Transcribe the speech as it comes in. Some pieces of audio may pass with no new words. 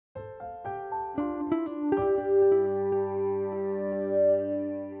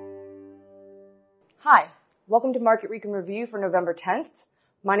Hi, welcome to Market Week in Review for November 10th.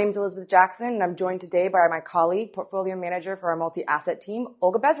 My name is Elizabeth Jackson, and I'm joined today by my colleague, portfolio manager for our multi-asset team,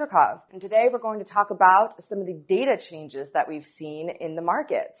 Olga Bezrikov. And today we're going to talk about some of the data changes that we've seen in the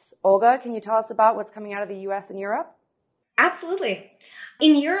markets. Olga, can you tell us about what's coming out of the US and Europe? Absolutely.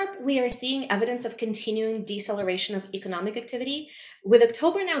 In Europe, we are seeing evidence of continuing deceleration of economic activity, with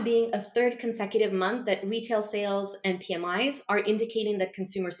October now being a third consecutive month that retail sales and PMIs are indicating that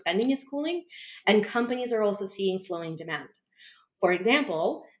consumer spending is cooling, and companies are also seeing slowing demand. For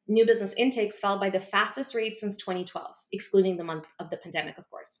example, new business intakes fell by the fastest rate since 2012, excluding the month of the pandemic, of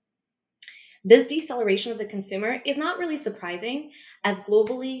course. This deceleration of the consumer is not really surprising, as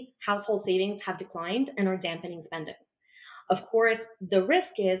globally, household savings have declined and are dampening spending. Of course, the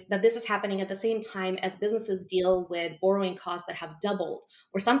risk is that this is happening at the same time as businesses deal with borrowing costs that have doubled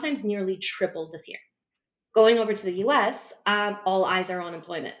or sometimes nearly tripled this year. Going over to the US, all eyes are on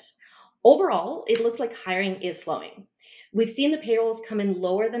employment. Overall, it looks like hiring is slowing. We've seen the payrolls come in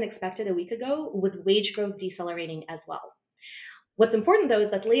lower than expected a week ago, with wage growth decelerating as well. What's important, though,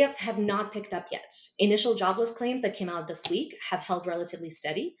 is that layoffs have not picked up yet. Initial jobless claims that came out this week have held relatively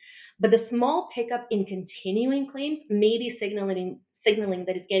steady, but the small pickup in continuing claims may be signaling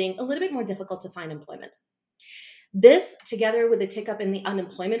that it's getting a little bit more difficult to find employment. This, together with the tick up in the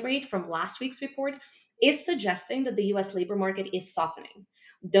unemployment rate from last week's report, is suggesting that the US labor market is softening,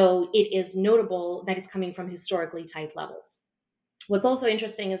 though it is notable that it's coming from historically tight levels. What's also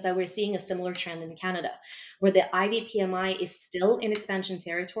interesting is that we're seeing a similar trend in Canada, where the IV PMI is still in expansion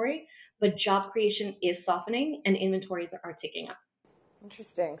territory, but job creation is softening and inventories are ticking up.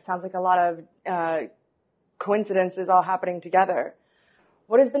 Interesting. Sounds like a lot of coincidences all happening together.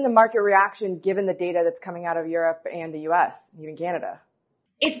 What has been the market reaction given the data that's coming out of Europe and the US, even Canada?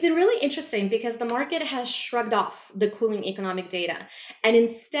 It's been really interesting because the market has shrugged off the cooling economic data. And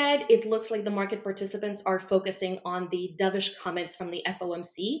instead, it looks like the market participants are focusing on the dovish comments from the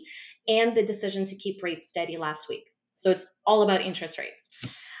FOMC and the decision to keep rates steady last week. So it's all about interest rates.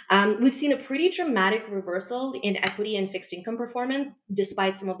 We've seen a pretty dramatic reversal in equity and fixed income performance,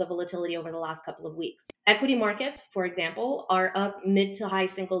 despite some of the volatility over the last couple of weeks. Equity markets, for example, are up mid to high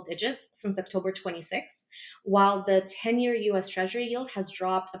single digits since October 26, while the 10-year US Treasury yield has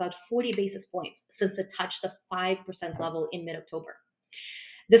dropped about 40 basis points since it touched the 5% level in mid-October.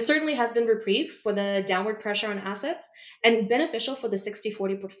 This certainly has been reprieve for the downward pressure on assets and beneficial for the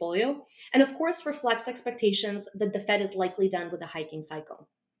 60-40 portfolio, and of course reflects expectations that the Fed is likely done with the hiking cycle.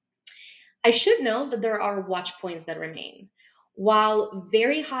 I should note that there are watch points that remain. While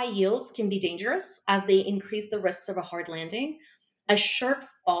very high yields can be dangerous as they increase the risks of a hard landing, a sharp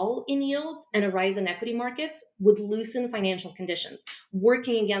fall in yields and a rise in equity markets would loosen financial conditions,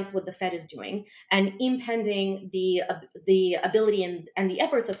 working against what the Fed is doing and impeding the ability and the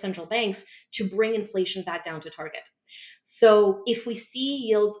efforts of central banks to bring inflation back down to target. So if we see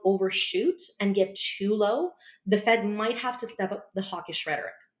yields overshoot and get too low, the Fed might have to step up the hawkish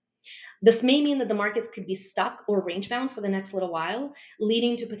rhetoric. This may mean that the markets could be stuck or range-bound for the next little while,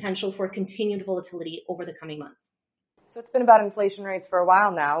 leading to potential for continued volatility over the coming months. So it's been about inflation rates for a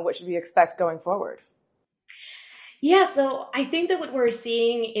while now. What should we expect going forward? Yeah, so I think that what we're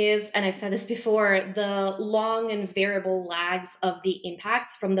seeing is, and I've said this before, the long and variable lags of the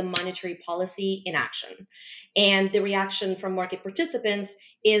impacts from the monetary policy inaction. And the reaction from market participants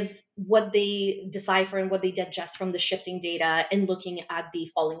is what they decipher and what they digest from the shifting data and looking at the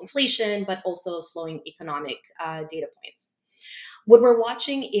falling inflation, but also slowing economic data points. What we're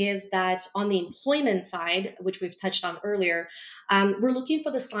watching is that on the employment side, which we've touched on earlier, we're looking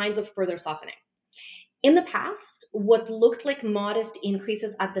for the signs of further softening. In the past, what looked like modest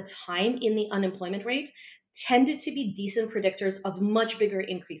increases at the time in the unemployment rate tended to be decent predictors of much bigger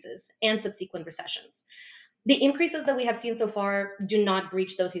increases and subsequent recessions. The increases that we have seen so far do not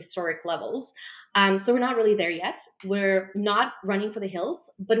breach those historic levels. So we're not really there yet. We're not running for the hills,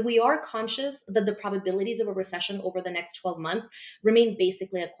 but we are conscious that the probabilities of a recession over the next 12 months remain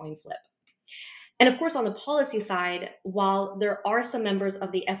basically a coin flip. And of course, on the policy side, while there are some members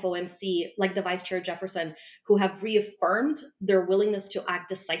of the FOMC, like the Vice Chair Jefferson, who have reaffirmed their willingness to act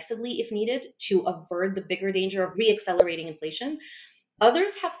decisively if needed to avert the bigger danger of reaccelerating inflation,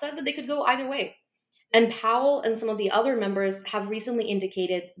 others have said that they could go either way. And Powell and some of the other members have recently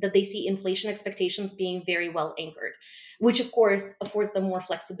indicated that they see inflation expectations being very well anchored, which of course affords them more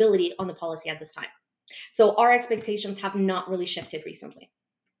flexibility on the policy at this time. So our expectations have not really shifted recently.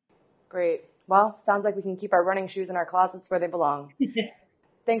 Great. Well, sounds like we can keep our running shoes in our closets where they belong.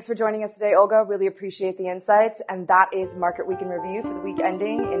 Thanks for joining us today, Olga. Really appreciate the insights. And that is Market Week in Review for the week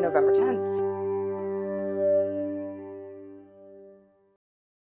ending in November 10th.